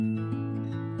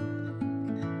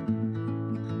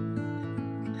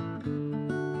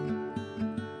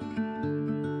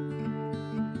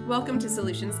Welcome to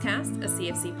Solutions Cast, a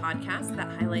CFC podcast that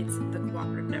highlights the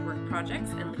cooperative network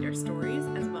projects and leader stories,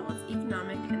 as well as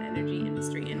economic and energy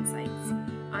industry insights.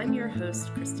 I'm your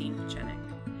host, Christine Pachenik,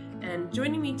 and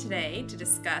joining me today to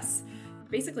discuss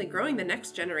basically growing the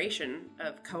next generation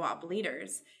of co-op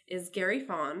leaders is Gary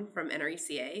Pfann from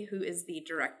NRECA, who is the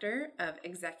Director of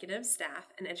Executive Staff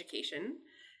and Education.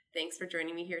 Thanks for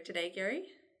joining me here today, Gary.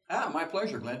 My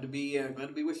pleasure. Glad to be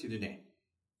with you today.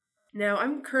 Now,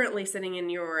 I'm currently sitting in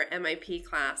your MIP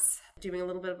class doing a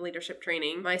little bit of leadership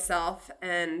training myself,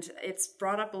 and it's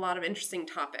brought up a lot of interesting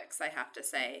topics, I have to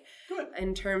say, Good.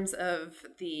 In terms of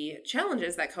the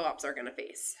challenges that co-ops are going to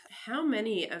face. How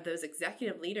many of those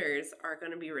executive leaders are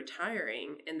going to be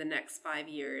retiring in the next 5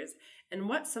 years, and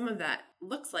what some of that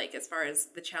looks like as far as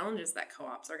the challenges that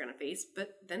co-ops are going to face,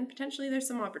 but then potentially there's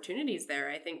some opportunities there,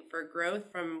 I think, for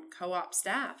growth from co-op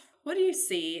staff. What do you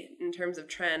see in terms of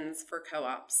trends for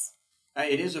co-ops?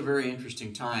 It is a very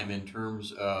interesting time in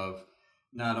terms of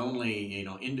not only,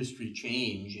 industry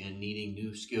change and needing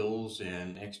new skills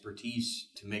and expertise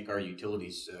to make our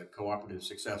utilities cooperative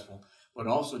successful, but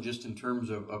also just in terms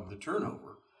of the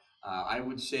turnover. I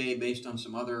would say, based on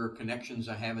some other connections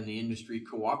I have in the industry,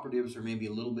 cooperatives are maybe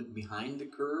a little bit behind the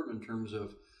curve in terms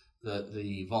of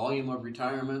the volume of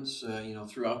retirements,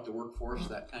 throughout the workforce,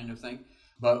 that kind of thing.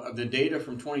 But the data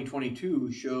from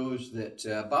 2022 shows that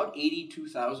about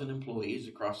 82,000 employees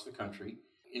across the country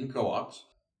in co-ops,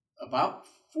 about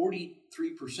 43%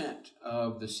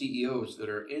 of the CEOs that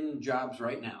are in jobs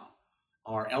right now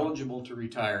are eligible to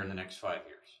retire in the next 5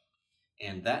 years.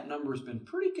 And that number has been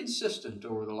pretty consistent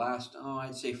over the last,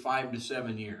 I'd say 5 to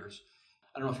 7 years.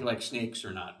 I don't know if you like snakes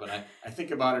or not, but I think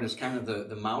about it as kind of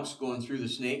the mouse going through the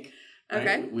snake. Right?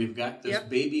 Okay. We've got this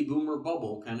baby boomer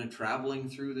bubble kind of traveling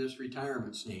through this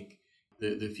retirement snake.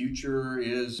 The future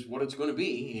is what it's going to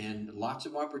be, and lots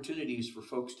of opportunities for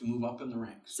folks to move up in the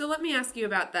ranks. So let me ask you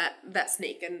about that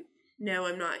snake. And no,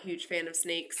 I'm not a huge fan of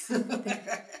snakes.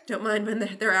 Don't mind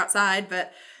when they're outside,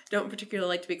 but don't particularly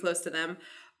like to be close to them.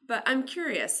 But I'm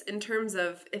curious, in terms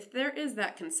of if there is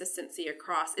that consistency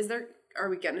across, are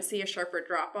we going to see a sharper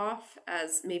drop-off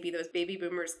as maybe those baby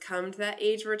boomers come to that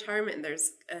age of retirement and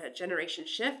there's a generation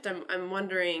shift? I'm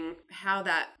wondering how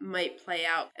that might play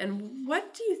out. And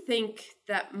what do you think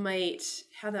that might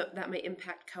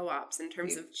impact co-ops in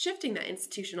terms of shifting that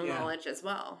institutional knowledge as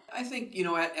well? I think,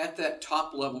 at that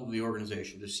top level of the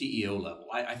organization, the CEO level,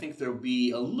 I think there'll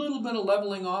be a little bit of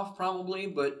leveling off probably,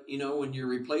 but, when you're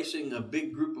replacing a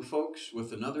big group of folks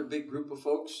with another big group of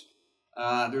folks,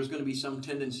 there's going to be some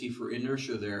tendency for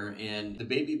inertia there. And the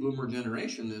baby boomer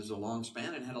generation is a long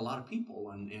span and had a lot of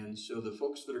people. And so the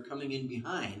folks that are coming in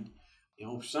behind,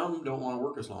 some don't want to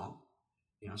work as long.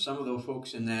 Some of those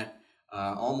folks in that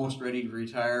almost ready to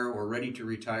retire or ready to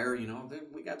retire,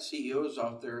 we got CEOs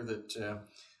out there that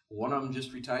one of them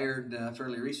just retired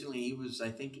fairly recently. He was, I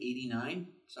think, 89,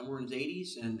 somewhere in his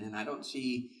 80s. And I don't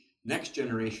see next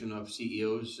generation of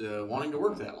CEOs wanting to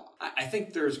work that long. I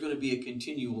think there's going to be a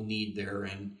continual need there.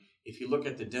 And if you look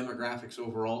at the demographics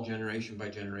overall, generation by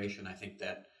generation, I think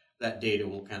that data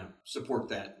will kind of support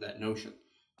that notion.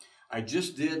 I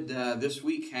just did this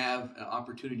week have an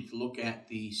opportunity to look at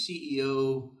the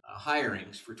CEO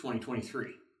hirings for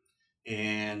 2023.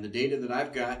 And the data that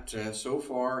I've got so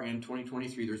far in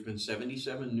 2023, there's been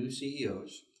 77 new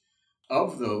CEOs.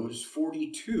 Of those,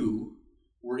 42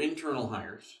 were internal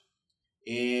hires.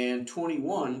 And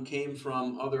 21 came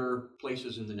from other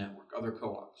places in the network, other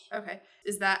co-ops. Okay.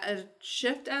 Is that a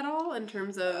shift at all in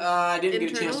terms of I didn't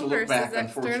get a chance to look back,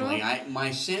 external? Unfortunately. My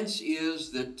sense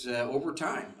is that over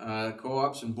time,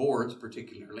 co-ops and boards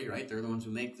particularly, right, they're the ones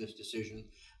who make this decision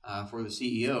for the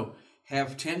CEO,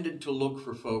 have tended to look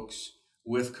for folks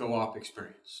with co-op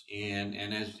experience. And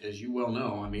as you well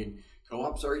know,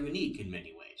 co-ops are unique in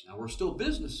many ways. Now, we're still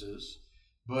businesses,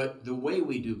 but the way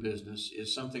we do business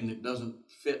is something that doesn't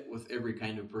fit with every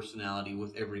kind of personality,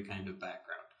 with every kind of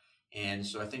background. And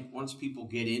so I think once people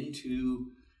get into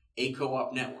a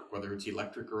co-op network, whether it's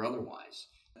electric or otherwise,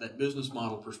 that business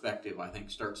model perspective, I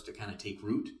think, starts to kind of take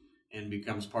root and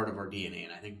becomes part of our DNA.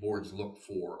 And I think boards look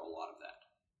for a lot of that.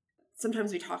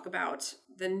 Sometimes we talk about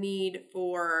the need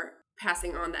for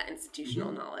passing on that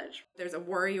institutional knowledge. There's a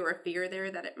worry or a fear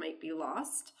there that it might be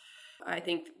lost. I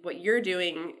think what you're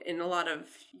doing in a lot of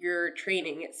your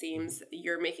training, it seems,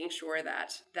 you're making sure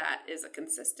that is a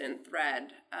consistent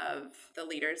thread of the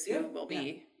leaders who will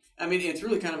be. It's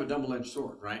really kind of a double-edged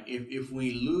sword, right? If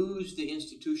we lose the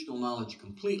institutional knowledge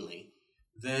completely,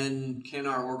 then can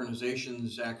our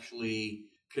organizations actually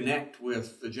connect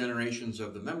with the generations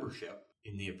of the membership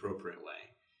in the appropriate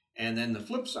way? And then the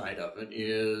flip side of it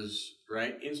is,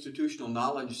 right? Institutional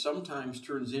knowledge sometimes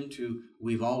turns into,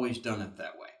 we've always done it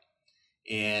that way.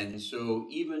 And so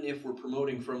even if we're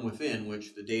promoting from within,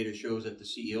 which the data shows at the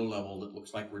CEO level, it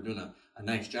looks like we're doing a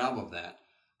nice job of that.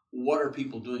 What are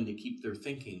people doing to keep their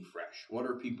thinking fresh? What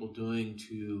are people doing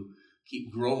to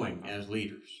keep growing as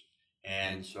leaders?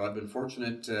 And so I've been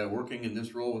fortunate working in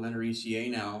this role with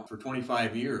NRECA now for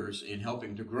 25 years in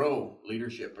helping to grow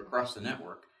leadership across the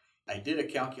network. I did a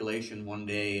calculation one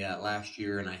day last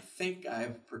year, and I think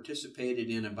I've participated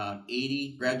in about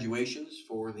 80 graduations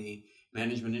for the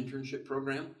management internship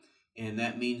program, and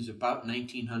that means about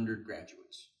 1,900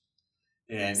 graduates.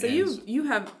 So you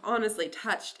have honestly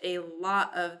touched a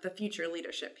lot of the future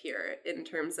leadership here in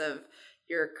terms of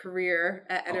your career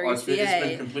at NRECA. It's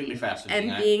been completely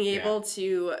fascinating. And being able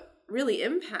to really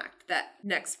impact that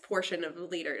next portion of the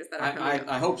leaders that are coming up.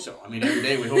 I hope so. I mean, every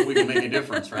day we hope we can make a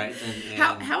difference, right?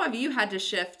 And how have you had to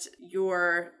shift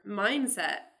your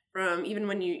mindset from even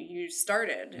when you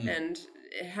started? And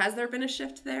has there been a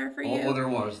shift there for you? Oh, there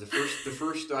was. The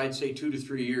first I'd say 2 to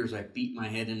 3 years, I beat my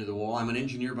head into the wall. I'm an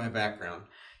engineer by background.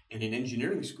 And in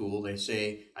engineering school, they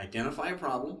say, identify a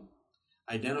problem,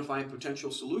 identify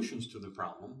potential solutions to the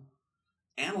problem,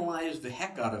 analyze the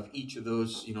heck out of each of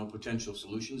those, potential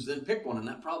solutions, then pick one, and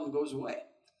that problem goes away.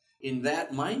 In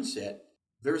that mindset,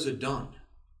 there's a done.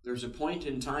 There's a point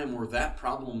in time where that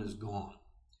problem is gone.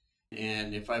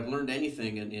 And if I've learned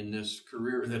anything in this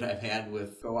career that I've had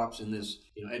with co-ops in this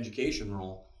education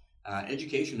role,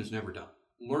 education is never done.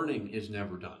 Learning is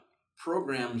never done.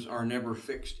 Programs are never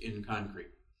fixed in concrete.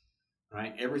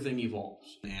 Right? Everything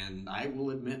evolves. And I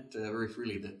will admit very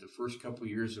freely that the first couple of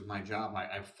years of my job,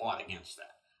 I fought against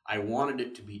that. I wanted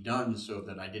it to be done so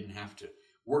that I didn't have to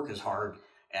work as hard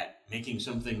at making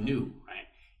something new. Right?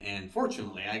 And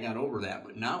fortunately, I got over that.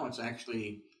 But now it's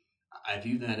actually, I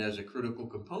view that as a critical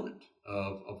component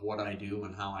of what I do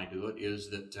and how I do it, is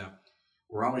that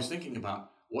we're always thinking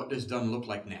about what does done look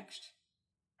like next?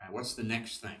 Right? What's the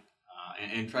next thing?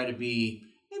 And try to be,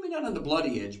 maybe not on the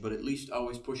bloody edge, but at least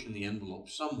always pushing the envelope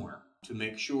somewhere to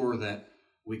make sure that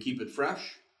we keep it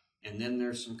fresh. And then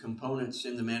there's some components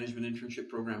in the management internship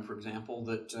program, for example,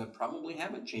 that probably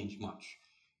haven't changed much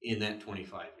in that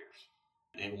 25 years.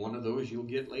 And one of those you'll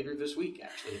get later this week,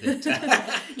 actually.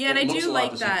 Yeah, and I do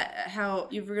like that, how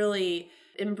you've really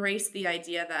embraced the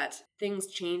idea that things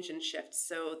change and shift,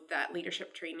 so that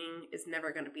leadership training is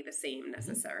never going to be the same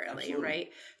necessarily, right?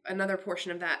 Another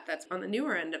portion of that that's on the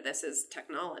newer end of this is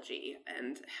technology,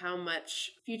 and how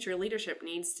much future leadership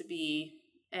needs to be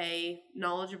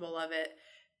knowledgeable of it,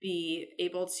 be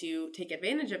able to take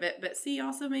advantage of it, but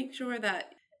also make sure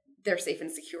that they're safe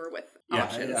and secure with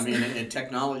options. I mean, and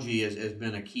technology has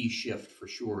been a key shift for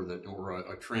sure, or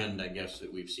a trend, I guess,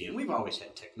 that we've seen. And we've always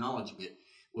had technology, but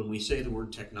when we say the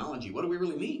word technology, what do we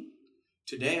really mean?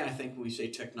 Today, I think when we say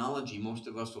technology, most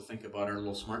of us will think about our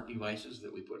little smart devices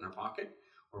that we put in our pocket,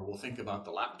 or we'll think about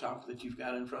the laptop that you've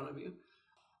got in front of you.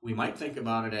 We might think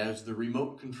about it as the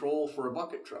remote control for a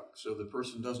bucket truck, so the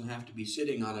person doesn't have to be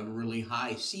sitting on a really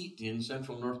high seat in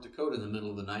central North Dakota in the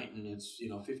middle of the night, and it's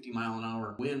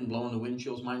 50-mile-an-hour wind blowing the wind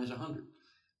chills minus 100,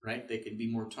 right? They can be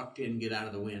more tucked in, get out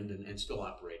of the wind, and still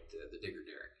operate the digger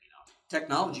derrick.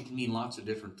 Technology can mean lots of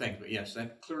different things, but yes,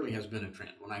 that clearly has been a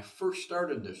trend. When I first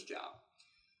started this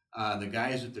job, the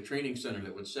guys at the training center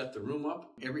that would set the room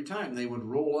up, every time they would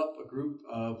roll up a group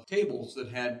of tables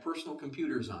that had personal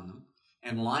computers on them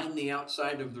and line the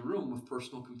outside of the room with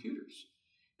personal computers.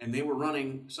 And they were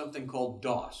running something called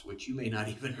DOS, which you may not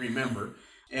even remember.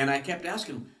 And I kept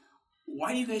asking them,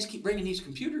 why do you guys keep bringing these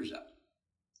computers up?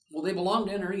 Well, they belong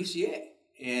to NRECA.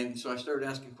 And so I started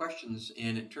asking questions,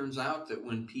 and it turns out that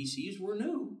when PCs were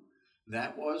new,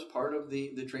 that was part of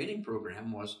the training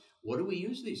program, was what do we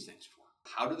use these things for?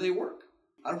 How do they work?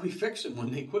 How do we fix them when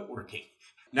they quit working?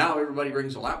 Now everybody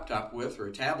brings a laptop with, or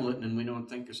a tablet, and we don't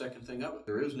think a second thing of it.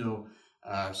 There is no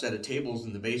set of tables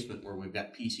in the basement where we've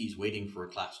got PCs waiting for a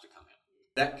class to come in.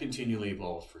 That continually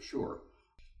evolves for sure.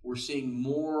 We're seeing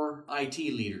more IT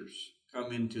leaders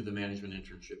come into the management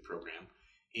internship program.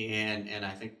 And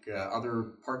I think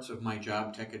other parts of my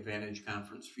job, Tech Advantage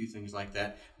Conference, a few things like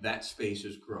that, that space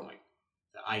is growing.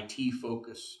 The IT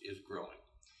focus is growing.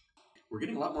 We're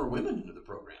getting a lot more women into the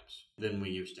programs than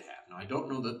we used to have. Now, I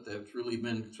don't know that that's really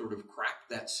been sort of cracked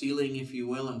that ceiling, if you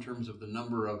will, in terms of the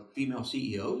number of female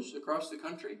CEOs across the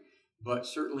country, but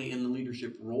certainly in the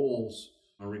leadership roles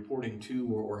reporting to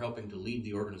or helping to lead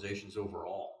the organizations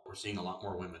overall, we're seeing a lot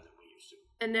more women than we used to.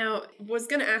 And now, was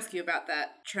going to ask you about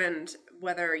that trend,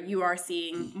 whether you are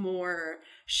seeing more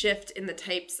shift in the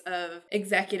types of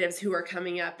executives who are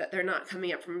coming up, that they're not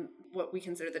coming up from what we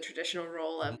consider the traditional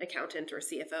role of accountant or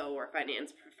CFO or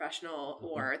finance professional,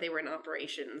 or they were in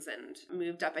operations and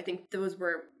moved up. I think those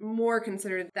were more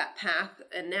considered that path.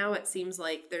 And now it seems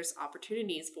like there's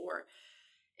opportunities for,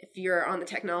 if you're on the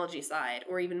technology side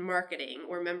or even marketing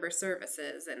or member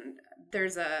services, and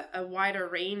there's a wider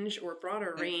range or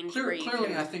broader range. Clearly,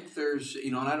 I think there's,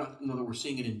 and I don't know that we're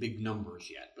seeing it in big numbers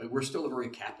yet, but we're still a very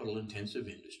capital intensive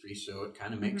industry. So it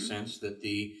kind of makes sense that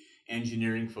the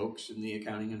engineering folks and the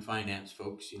accounting and finance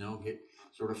folks, get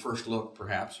sort of first look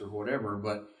perhaps or whatever.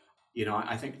 But,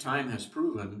 I think time has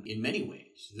proven in many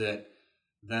ways that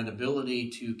ability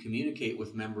to communicate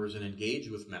with members and engage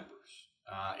with members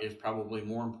is probably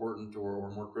more important or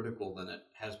more critical than it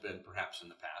has been perhaps in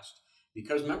the past,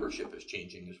 because membership is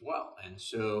changing as well. And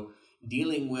so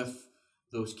dealing with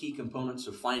those key components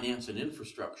of finance and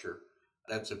infrastructure,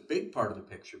 that's a big part of the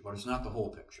picture, but it's not the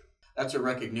whole picture. That's a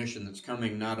recognition that's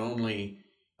coming not only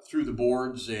through the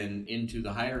boards and into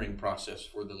the hiring process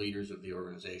for the leaders of the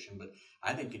organization, but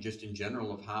I think just in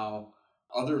general of how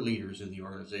other leaders in the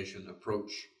organization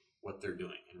approach what they're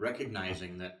doing, and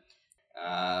recognizing that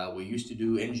we used to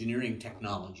do engineering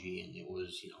technology, and it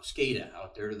was, SCADA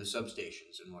out there to the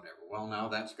substations and whatever. Well, now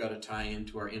that's got to tie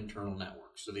into our internal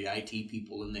network. So the IT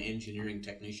people and the engineering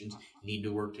technicians need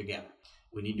to work together.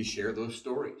 We need to share those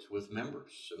stories with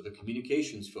members. So the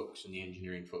communications folks and the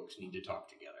engineering folks need to talk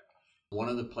together. One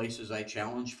of the places I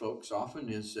challenge folks often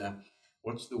is,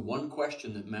 what's the one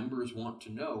question that members want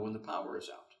to know when the power is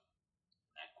out?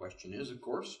 That question is, of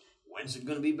course, when's it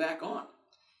going to be back on?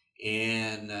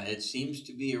 And it seems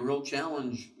to be a real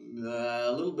challenge,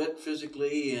 a little bit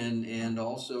physically and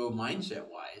also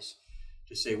mindset-wise,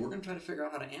 to say we're going to try to figure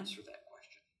out how to answer that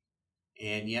question.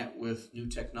 And yet with new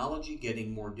technology,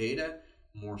 getting more data,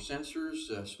 more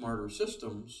sensors, smarter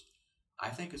systems, I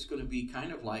think it's going to be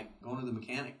kind of like going to the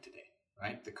mechanic today,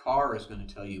 right? The car is going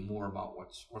to tell you more about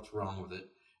what's wrong with it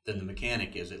than the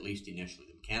mechanic is, at least initially.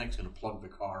 The mechanic's going to plug the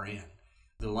car in.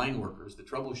 The line workers, the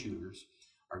troubleshooters,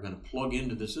 are going to plug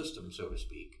into the system, so to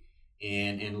speak,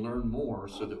 and learn more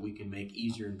so that we can make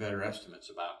easier and better estimates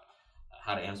about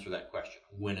how to answer that question.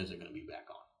 When is it going to be back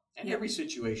on? And every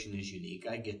situation is unique.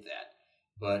 I get that.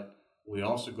 But we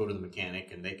also go to the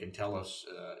mechanic and they can tell us,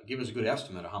 give us a good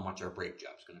estimate of how much our brake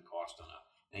job is going to cost on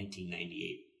a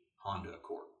 1998 Honda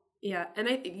Accord. Yeah, and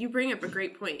I think you bring up a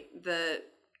great point. The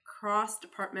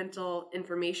cross-departmental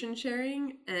information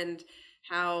sharing, and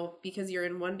how, because you're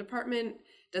in one department,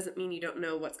 doesn't mean you don't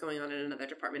know what's going on in another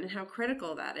department, and how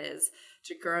critical that is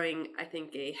to growing, I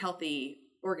think, a healthy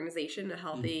organization, a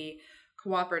healthy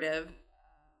cooperative.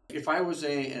 If I was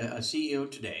a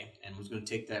CEO today and was going to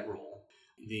take that role,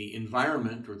 the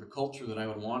environment or the culture that I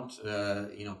would want,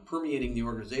 permeating the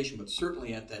organization, but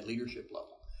certainly at that leadership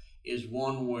level, is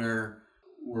one where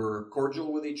we're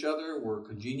cordial with each other, we're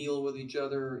congenial with each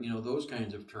other, those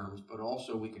kinds of terms, but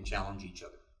also we can challenge each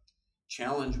other,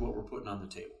 challenge what we're putting on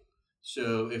the table.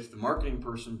 So if the marketing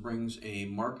person brings a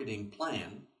marketing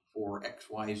plan for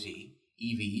XYZ,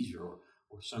 EVs or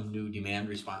some new demand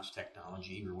response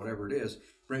technology or whatever it is,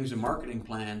 brings a marketing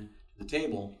plan to the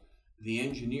table, the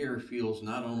engineer feels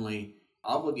not only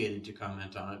obligated to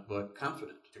comment on it, but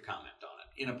confident to comment on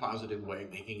it in a positive way,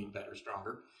 making it better,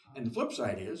 stronger. And the flip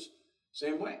side is,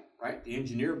 same way, right? The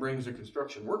engineer brings a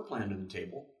construction work plan to the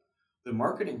table. The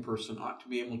marketing person ought to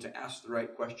be able to ask the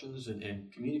right questions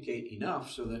and communicate enough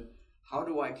so that, how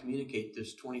do I communicate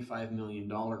this $25 million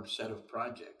set of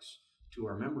projects to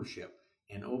our membership?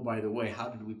 And oh, by the way, how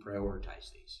did we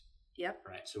prioritize these? Yep.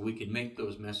 Right. So we can make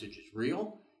those messages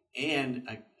real and,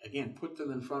 again, put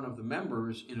them in front of the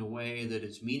members in a way that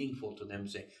it's meaningful to them.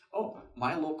 Say, oh,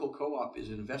 my local co-op is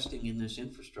investing in this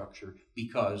infrastructure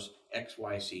because X,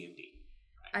 Y, C, and D.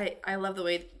 I love the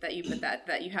way that you put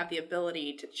that you have the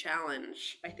ability to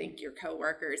challenge, I think, your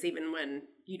coworkers, even when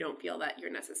you don't feel that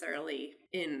you're necessarily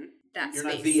in that You're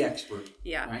space. Not the expert.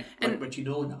 Yeah. Right? But you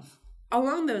know enough.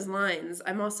 Along those lines,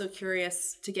 I'm also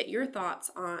curious to get your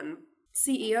thoughts on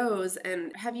CEOs,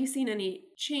 and have you seen any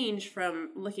change from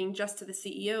looking just to the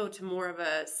CEO to more of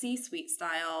a C-suite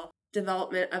style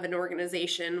development of an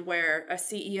organization, where a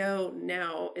CEO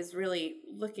now is really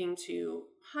looking to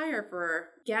hire for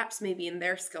gaps maybe in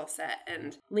their skill set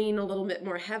and lean a little bit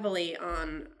more heavily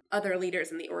on other leaders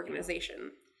in the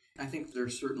organization? I think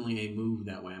there's certainly a move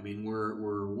that way. I mean,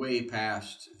 we're way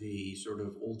past the sort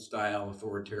of old style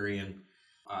authoritarian,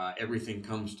 everything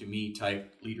comes to me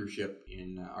type leadership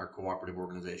in our cooperative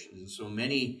organizations. And so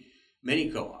many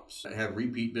co-ops have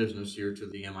repeat business here to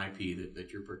the MIP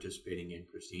that you're participating in,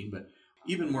 Christine, but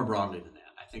even more broadly than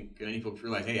that, I think many folks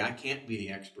realize, hey, I can't be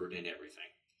the expert in everything.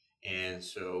 And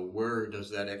so where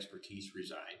does that expertise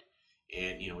reside?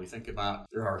 And, we think about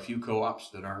there are a few co-ops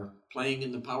that are playing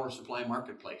in the power supply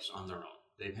marketplace on their own.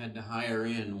 They've had to hire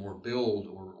in or build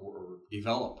or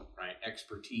develop, right,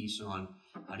 expertise on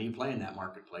how do you play in that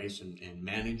marketplace and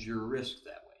manage your risk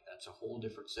that way. That's a whole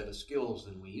different set of skills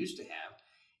than we used to have,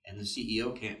 and the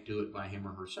CEO can't do it by him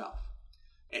or herself.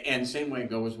 And same way it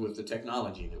goes with the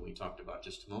technology that we talked about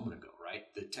just a moment ago, right?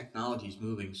 The technology is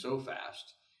moving so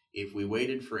fast. If we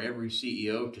waited for every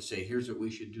CEO to say, here's what we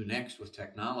should do next with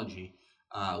technology,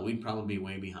 we'd probably be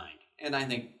way behind. And I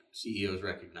think CEOs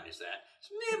recognize that.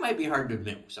 So it might be hard to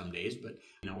admit some days, but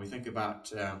we think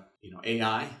about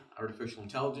AI, artificial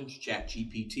intelligence,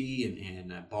 ChatGPT,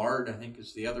 and Bard, I think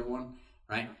is the other one,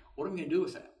 right? What are we going to do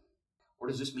with that? What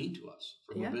does this mean to us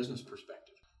from a business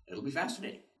perspective? It'll be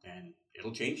fascinating, and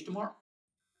it'll change tomorrow.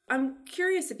 I'm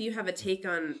curious if you have a take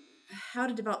on how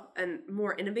to develop a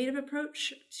more innovative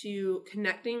approach to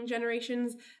connecting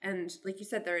generations. And like you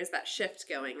said, there is that shift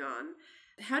going on.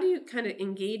 How do you kind of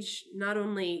engage not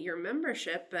only your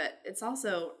membership, but it's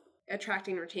also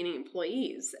attracting and retaining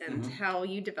employees and how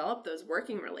you develop those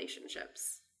working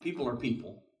relationships? People are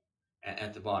people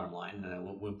at the bottom line.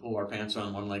 We'll pull our pants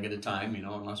on one leg at a time,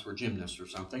 unless we're gymnasts or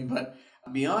something. But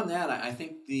beyond that, I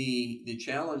think the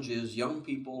challenge is young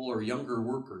people or younger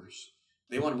workers,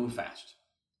 they want to move fast.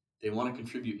 They want to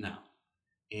contribute now.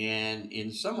 And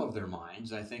in some of their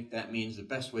minds, I think that means the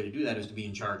best way to do that is to be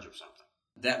in charge of something.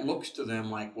 That looks to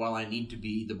them like, well, I need to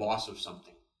be the boss of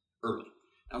something early.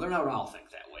 Now, they're not all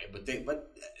think that way, but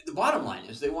the bottom line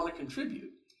is they want to contribute.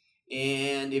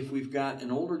 And if we've got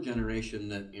an older generation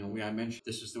that, I mentioned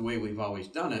this is the way we've always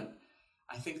done it,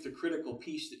 I think the critical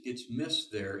piece that gets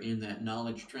missed there in that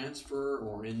knowledge transfer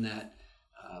or in that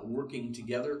working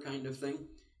together kind of thing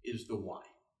is the why.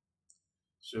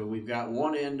 So we've got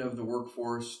one end of the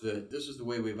workforce that this is the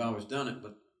way we've always done it,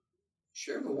 but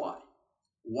share the why.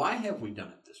 Why have we done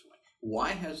it this way? Why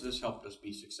has this helped us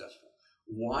be successful?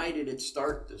 Why did it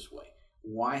start this way?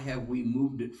 Why have we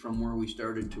moved it from where we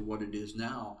started to what it is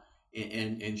now?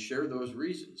 And share those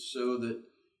reasons so that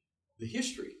the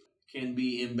history can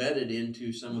be embedded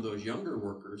into some of those younger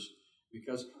workers,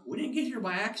 because we didn't get here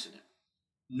by accident.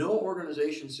 No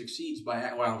organization succeeds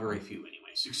very few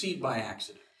anyway, succeed by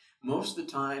accident. Most of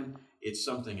the time, it's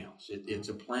something else. It's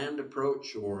a planned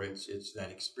approach, or it's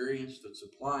that experience that's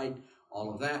applied,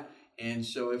 all of that. And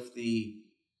so if the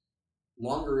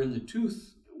longer in the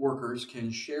tooth workers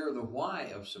can share the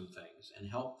why of some things and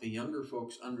help the younger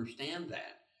folks understand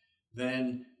that,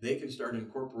 then they can start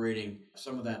incorporating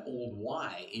some of that old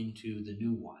why into the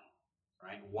new why,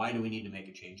 right? Why do we need to make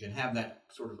a change? And have that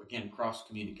sort of, again,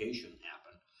 cross-communication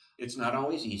happen. It's not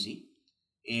always easy.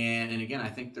 And again, I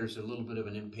think there's a little bit of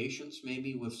an impatience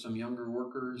maybe with some younger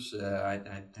workers. I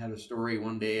had a story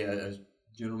one day, a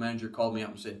general manager called me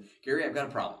up and said, Gary, I've got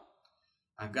a problem.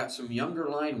 I've got some younger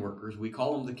line workers, we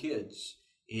call them the kids,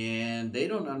 and they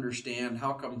don't understand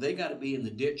how come they got to be in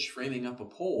the ditch framing up a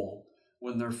pole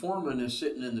when their foreman is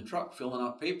sitting in the truck filling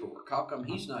out paperwork. How come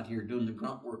he's not here doing the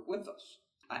grunt work with us?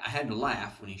 I had to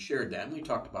laugh when he shared that, and we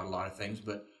talked about a lot of things,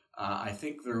 but I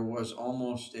think there was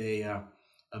almost a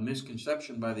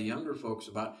misconception by the younger folks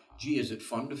about, gee, is it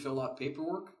fun to fill out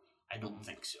paperwork? I don't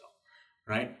think so,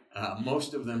 right?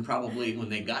 Most of them probably, when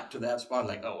they got to that spot,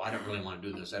 like, oh, I don't really want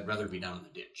to do this. I'd rather be down in the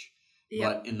ditch.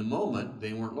 Yep. But in the moment,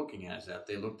 they weren't looking at that.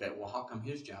 They looked at, well, how come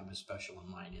his job is special and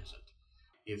mine isn't?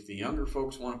 If the younger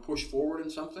folks want to push forward in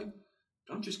something,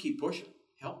 don't just keep pushing.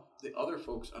 Help the other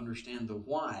folks understand the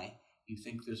why you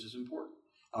think this is important.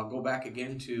 I'll go back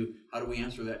again to how do we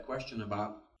answer that question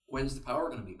about when's the power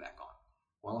going to be back on?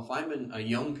 Well, if I'm a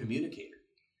young communicator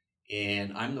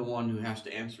and I'm the one who has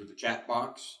to answer the chat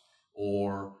box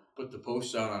or put the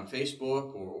posts out on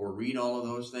Facebook or read all of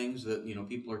those things that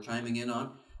people are chiming in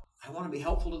on, I want to be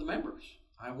helpful to the members.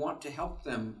 I want to help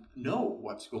them know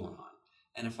what's going on.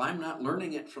 And if I'm not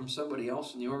learning it from somebody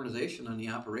else in the organization on the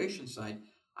operations side,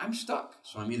 I'm stuck.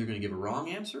 So I'm either going to give a wrong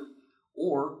answer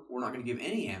or we're not going to give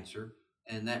any answer,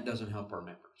 and that doesn't help our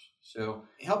members. So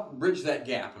help bridge that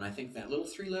gap. And I think that little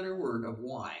 3-letter word of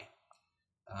why,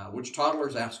 which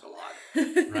toddlers ask a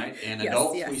lot, right? And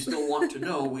adults, yes. We still want to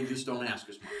know, we just don't ask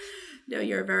as much. No,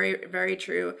 you're very, very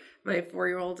true. My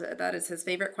 4-year-old, that is his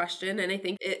favorite question. And I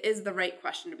think it is the right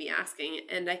question to be asking.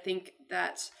 And I think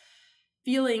that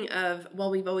feeling of,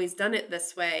 well, we've always done it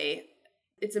this way,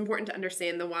 it's important to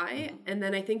understand the why. And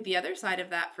then I think the other side of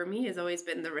that for me has always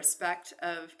been the respect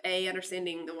of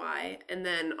understanding the why. And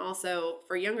then also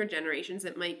for younger generations,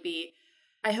 it might be,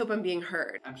 I hope I'm being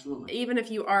heard. Absolutely. Even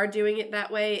if you are doing it that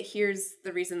way, here's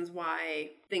the reasons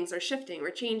why things are shifting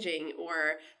or changing,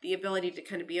 or the ability to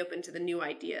kind of be open to the new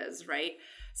ideas, right?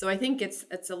 So I think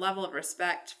it's a level of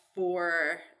respect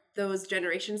for those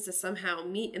generations to somehow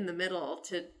meet in the middle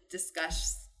to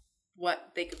discuss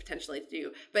what they could potentially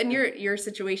do. But in your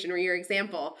situation or your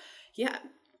example, yeah,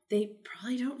 they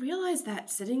probably don't realize that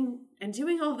sitting and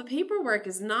doing all the paperwork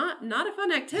is not a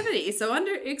fun activity. So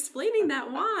explaining that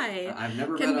why I've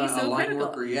never can met be a so line critical.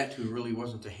 worker yet who really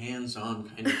wasn't a hands-on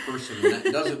kind of person, and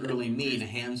that doesn't really mean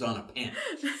hands-on a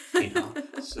pen,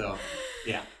 So,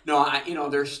 yeah. No,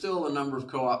 there's still a number of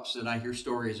co-ops that I hear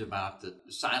stories about that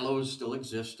silos still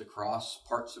exist across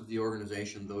parts of the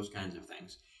organization, those kinds of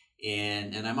things.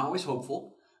 And I'm always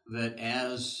hopeful that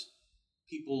as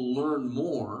people learn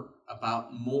more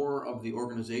about more of the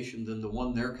organization than the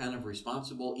one they're kind of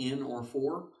responsible in or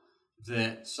for,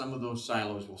 that some of those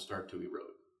silos will start to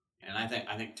erode. And I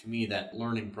think to me that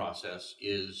learning process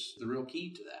is the real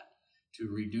key to that, to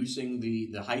reducing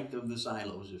the height of the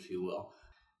silos, if you will.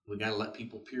 We got to let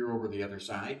people peer over the other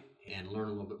side and learn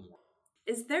a little bit more.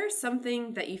 Is there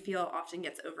something that you feel often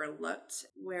gets overlooked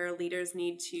where leaders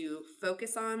need to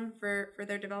focus on for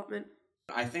their development?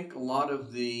 I think a lot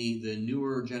of the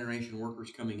newer generation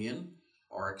workers coming in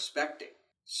are expecting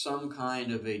some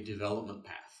kind of a development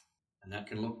path. And that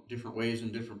can look different ways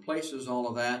in different places, all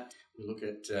of that. We look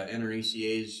at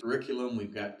NRECA's curriculum.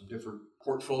 We've got different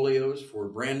portfolios for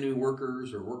brand new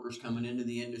workers or workers coming into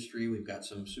the industry. We've got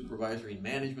some supervisory and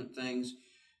management things.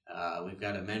 We've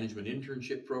got a management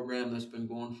internship program that's been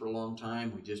going for a long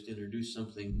time. We just introduced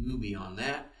something new beyond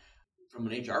that. From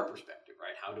an HR perspective,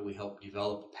 right? How do we help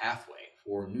develop a pathway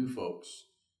for new folks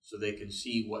so they can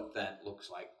see what that looks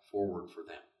like forward for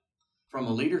them? From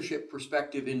a leadership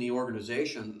perspective in the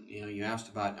organization, you asked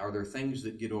about, are there things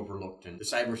that get overlooked in the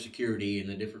cybersecurity and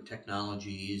the different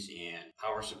technologies and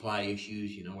power supply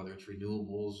issues, whether it's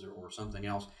renewables or something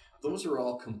else. Those are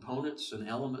all components and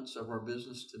elements of our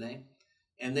business today,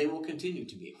 and they will continue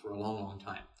to be for a long, long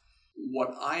time.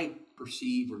 What I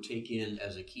perceive or take in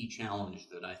as a key challenge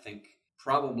that I think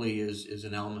probably is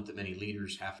an element that many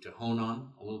leaders have to hone on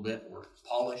a little bit or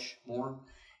polish more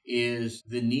is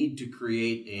the need to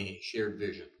create a shared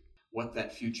vision, what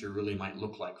that future really might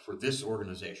look like for this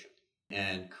organization,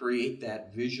 and create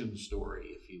that vision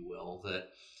story, if you will, that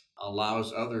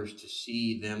allows others to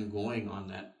see them going on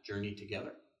that journey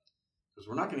together. Because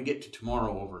we're not going to get to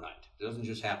tomorrow overnight. It doesn't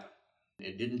just happen.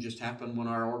 It didn't just happen when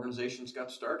our organizations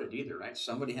got started either, right?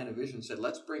 Somebody had a vision and said,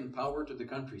 let's bring power to the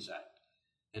countryside.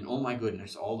 And oh my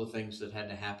goodness, all the things that had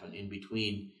to happen in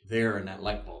between there and that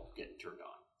light bulb getting turned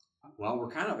on. Well,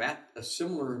 we're kind of at a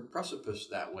similar precipice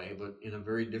that way, but in a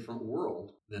very different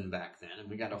world than back then. And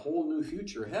we got a whole new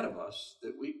future ahead of us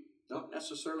that we don't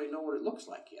necessarily know what it looks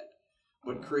like yet.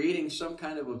 But creating some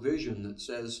kind of a vision that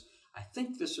says, I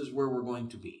think this is where we're going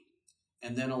to be.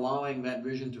 And then allowing that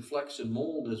vision to flex and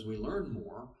mold as we learn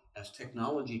more, as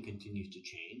technology continues to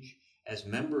change, as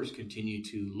members continue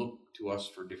to look to us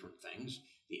for different things,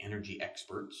 the energy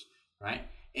experts, right?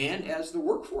 And as the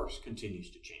workforce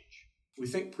continues to change. We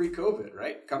think pre-COVID,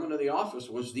 right? Coming to the office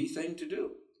was the thing to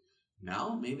do.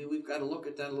 Now, maybe we've got to look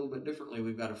at that a little bit differently.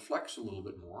 We've got to flex a little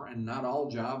bit more, and not all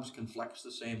jobs can flex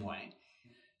the same way.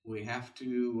 We have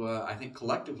to, I think,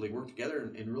 collectively work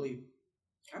together and really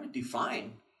kind of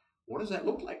define what does that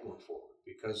look like going forward?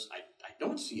 Because I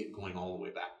don't see it going all the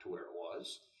way back to where it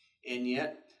was. And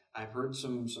yet, I've heard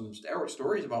some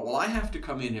stories about, well, I have to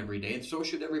come in every day, and so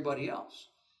should everybody else.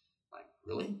 Like,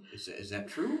 really? Is that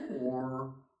true?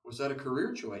 Or was that a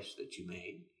career choice that you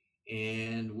made?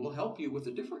 And we'll help you with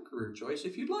a different career choice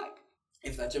if you'd like,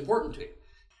 if that's important to you.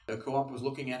 The co-op was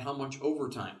looking at how much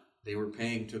overtime they were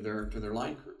paying to their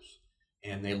line crews.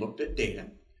 And they looked at data,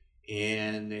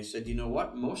 and they said, you know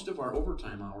what? Most of our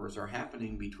overtime hours are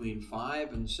happening between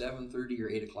 5 and 7:30 or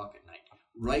 8 o'clock at night,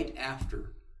 right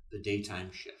after the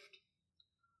daytime shift.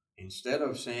 Instead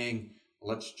of saying,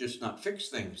 let's just not fix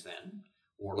things then,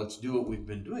 or let's do what we've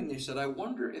been doing, they said, I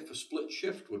wonder if a split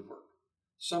shift would work.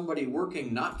 Somebody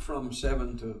working not from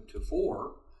 7 to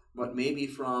 4, but maybe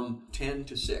from 10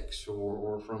 to 6,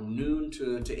 or from noon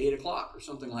to 8 o'clock, or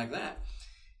something like that.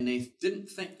 And they didn't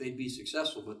think they'd be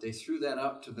successful, but they threw that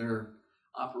out to their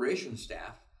operations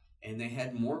staff, and they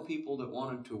had more people that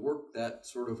wanted to work that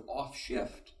sort of off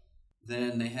shift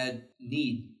than they had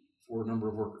need for a number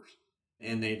of workers.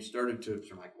 And they started to,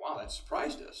 they're like, wow, that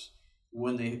surprised us.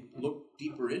 When they looked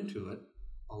deeper into it,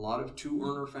 a lot of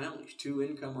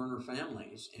two-income earner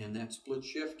families, and that split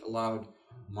shift allowed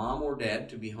mom or dad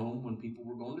to be home when people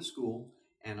were going to school,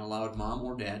 and allowed mom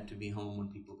or dad to be home when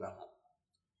people got home.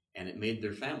 And it made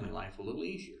their family life a little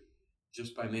easier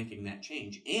just by making that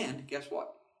change. And guess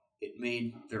what? It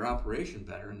made their operation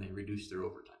better, and they reduced their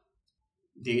overtime.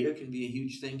 Data can be a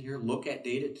huge thing here. Look at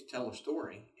data to tell a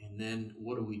story, and then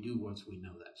what do we do once we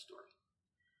know that story?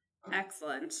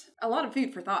 Excellent. A lot of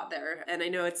food for thought there. And I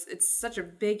know it's such a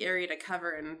big area to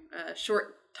cover in a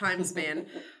short time span.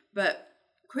 But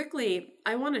quickly,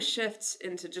 I want to shift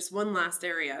into just one last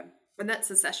area, and that's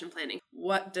succession planning.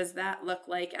 What does that look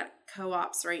like at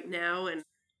co-ops right now? And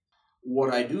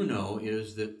what I do know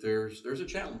is that there's a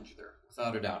challenge there,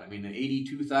 without a doubt. I mean,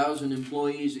 82,000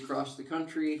 employees across the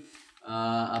country,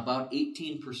 about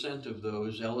 18% of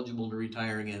those eligible to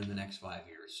retire again in the next 5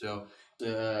 years. So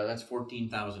that's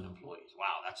 14,000 employees.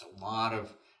 Wow, that's a lot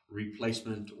of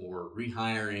replacement or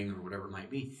rehiring or whatever it might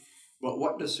be. But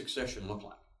what does succession look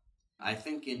like? I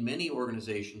think in many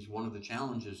organizations, one of the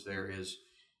challenges there is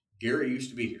Gary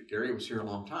used to be here. Gary was here a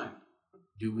long time.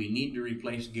 Do we need to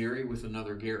replace Gary with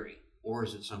another Gary, or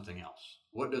is it something else?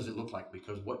 What does it look like?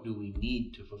 Because what do we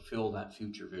need to fulfill that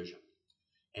future vision?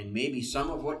 And maybe some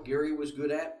of what Gary was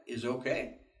good at is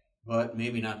okay, but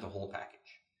maybe not the whole package.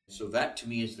 So that to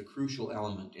me is the crucial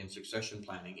element in succession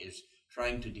planning, is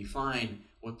trying to define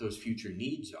what those future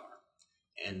needs are.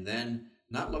 And then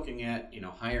not looking at,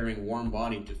 hiring a warm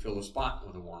body to fill a spot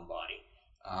with a warm body,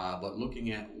 but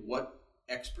looking at what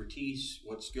expertise,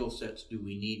 what skill sets do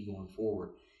we need going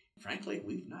forward. Frankly,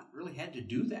 we've not really had to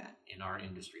do that in our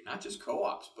industry, not just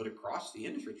co-ops, but across the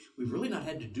industry. We've really not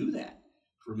had to do that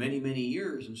for many, many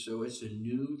years. And so it's a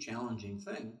new, challenging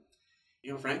thing.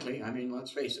 Frankly,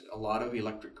 let's face it, a lot of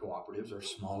electric cooperatives are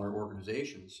smaller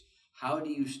organizations. How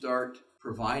do you start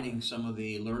providing some of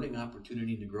the learning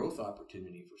opportunity and the growth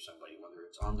opportunity for somebody, whether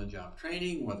it's on-the-job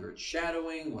training, whether it's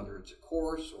shadowing, whether it's a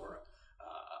course or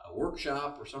a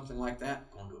workshop or something like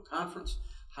that, going to a conference?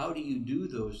 How do you do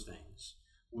those things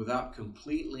without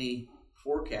completely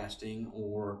forecasting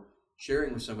or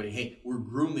sharing with somebody, hey, we're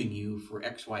grooming you for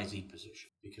XYZ position?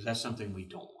 Because that's something we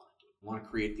don't want to do. We want to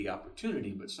create the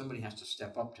opportunity, but somebody has to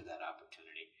step up to that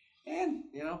opportunity. And,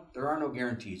 there are no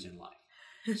guarantees in life.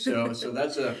 So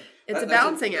that's a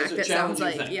balancing act. It sounds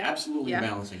like thing. Yeah, absolutely a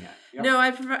balancing act. Yep. No,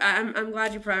 I'm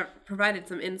glad you provided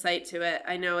some insight to it.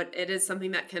 I know it is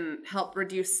something that can help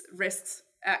reduce risks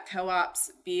at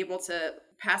co-ops, be able to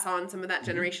pass on some of that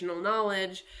generational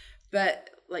knowledge, but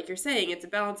like you're saying, it's a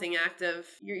balancing act of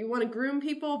you want to groom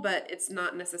people, but it's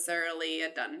not necessarily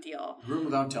a done deal. Groom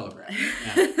without telegraph.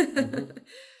 Yeah.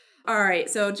 All right,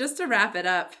 so just to wrap it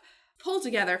up, pull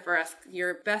together for us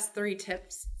your best 3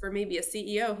 tips for maybe a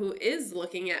CEO who is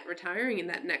looking at retiring in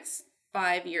that next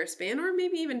 5-year span, or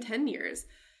maybe even 10 years.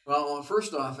 Well,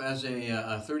 first off, as a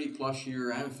 30-plus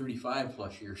year, I have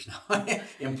 35-plus years now,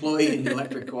 employee in the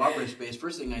electric cooperative space,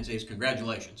 first thing I'd say is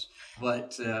congratulations.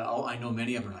 But I know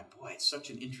many of them are like, boy, it's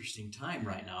such an interesting time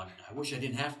right now. I wish I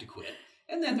didn't have to quit.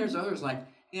 And then there's others like,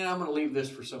 I'm going to leave this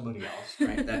for somebody else,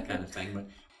 right? That kind of thing. But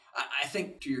I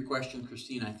think to your question,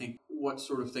 Christine, I think what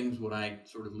sort of things would I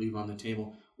sort of leave on the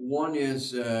table? One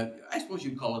is, I suppose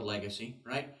you'd call it legacy,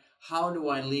 right? How do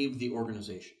I leave the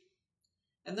organization?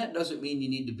 And that doesn't mean you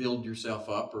need to build yourself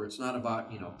up, or it's not about,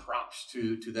 props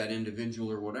to that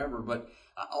individual or whatever, but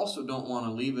I also don't want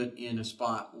to leave it in a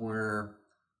spot where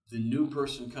the new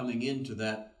person coming into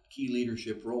that key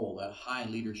leadership role, that high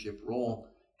leadership role,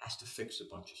 has to fix a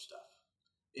bunch of stuff.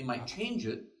 They might change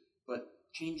it, but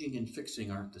changing and fixing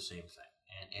aren't the same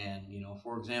thing. And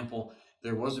for example,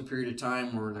 there was a period of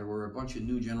time where there were a bunch of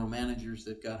new general managers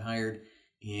that got hired,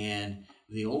 and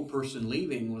the old person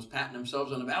leaving was patting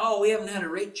themselves on the back. Oh, we haven't had a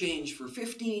rate change for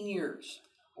 15 years.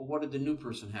 Well, what did the new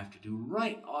person have to do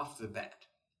right off the bat,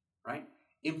 right?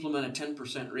 Implement a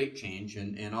 10% rate change,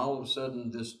 and all of a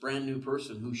sudden this brand new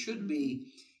person who should be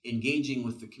engaging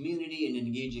with the community and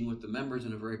engaging with the members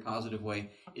in a very positive way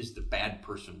is the bad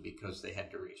person because they had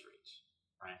to raise rates,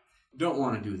 right? Don't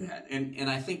want to do that. And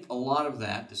I think a lot of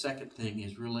that, the second thing,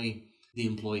 is really the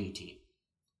employee team,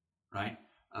 right?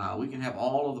 We can have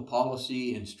all of the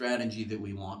policy and strategy that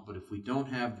we want, but if we don't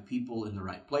have the people in the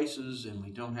right places and we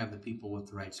don't have the people with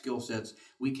the right skill sets,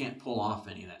 we can't pull off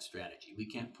any of that strategy. We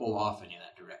can't pull off any of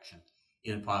that direction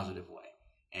in a positive way.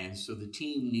 And so the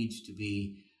team needs to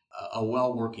be a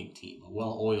well-working team, a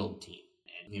well-oiled team.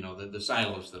 And, the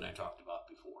silos that I talked about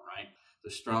before, right?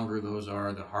 The stronger those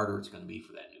are, the harder it's going to be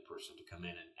for that new person to come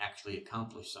in and actually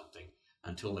accomplish something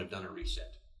until they've done a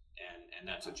reset. And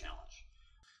that's a challenge.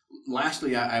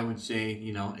 Lastly, I would say,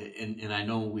 and I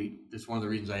know that's one of the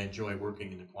reasons I enjoy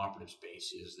working in the cooperative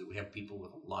space is that we have people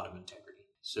with a lot of integrity.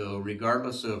 So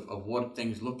regardless of what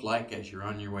things look like as you're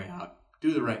on your way out,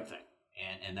 do the right thing.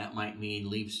 And that might mean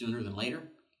leave sooner than later.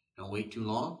 Don't wait too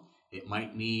long. It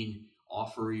might mean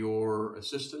offer your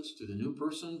assistance to the new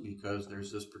person because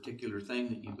there's this particular thing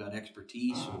that you've got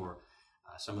expertise or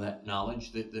some of that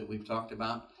knowledge that we've talked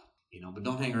about. But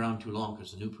don't hang around too long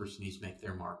because the new person needs to make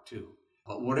their mark too.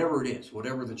 But whatever it is,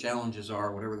 whatever the challenges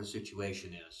are, whatever the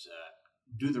situation is,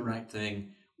 do the right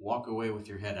thing, walk away with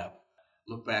your head up,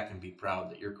 look back and be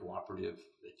proud that your cooperative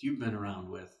that you've been around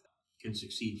with can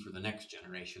succeed for the next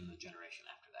generation, the generation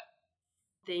after that.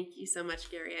 Thank you so much,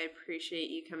 Gary. I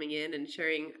appreciate you coming in and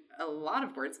sharing a lot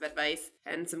of words of advice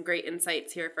and some great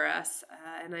insights here for us.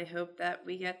 And I hope that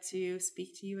we get to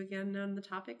speak to you again on the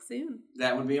topic soon.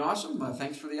 That would be awesome.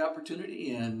 Thanks for the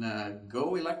opportunity, and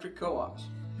go electric co-ops.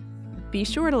 Be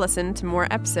sure to listen to more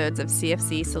episodes of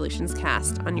CFC Solutions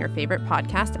Cast on your favorite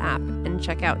podcast app and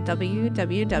check out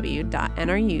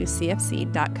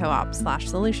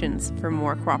www.nrucfc.coop/solutions for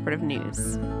more cooperative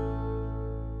news.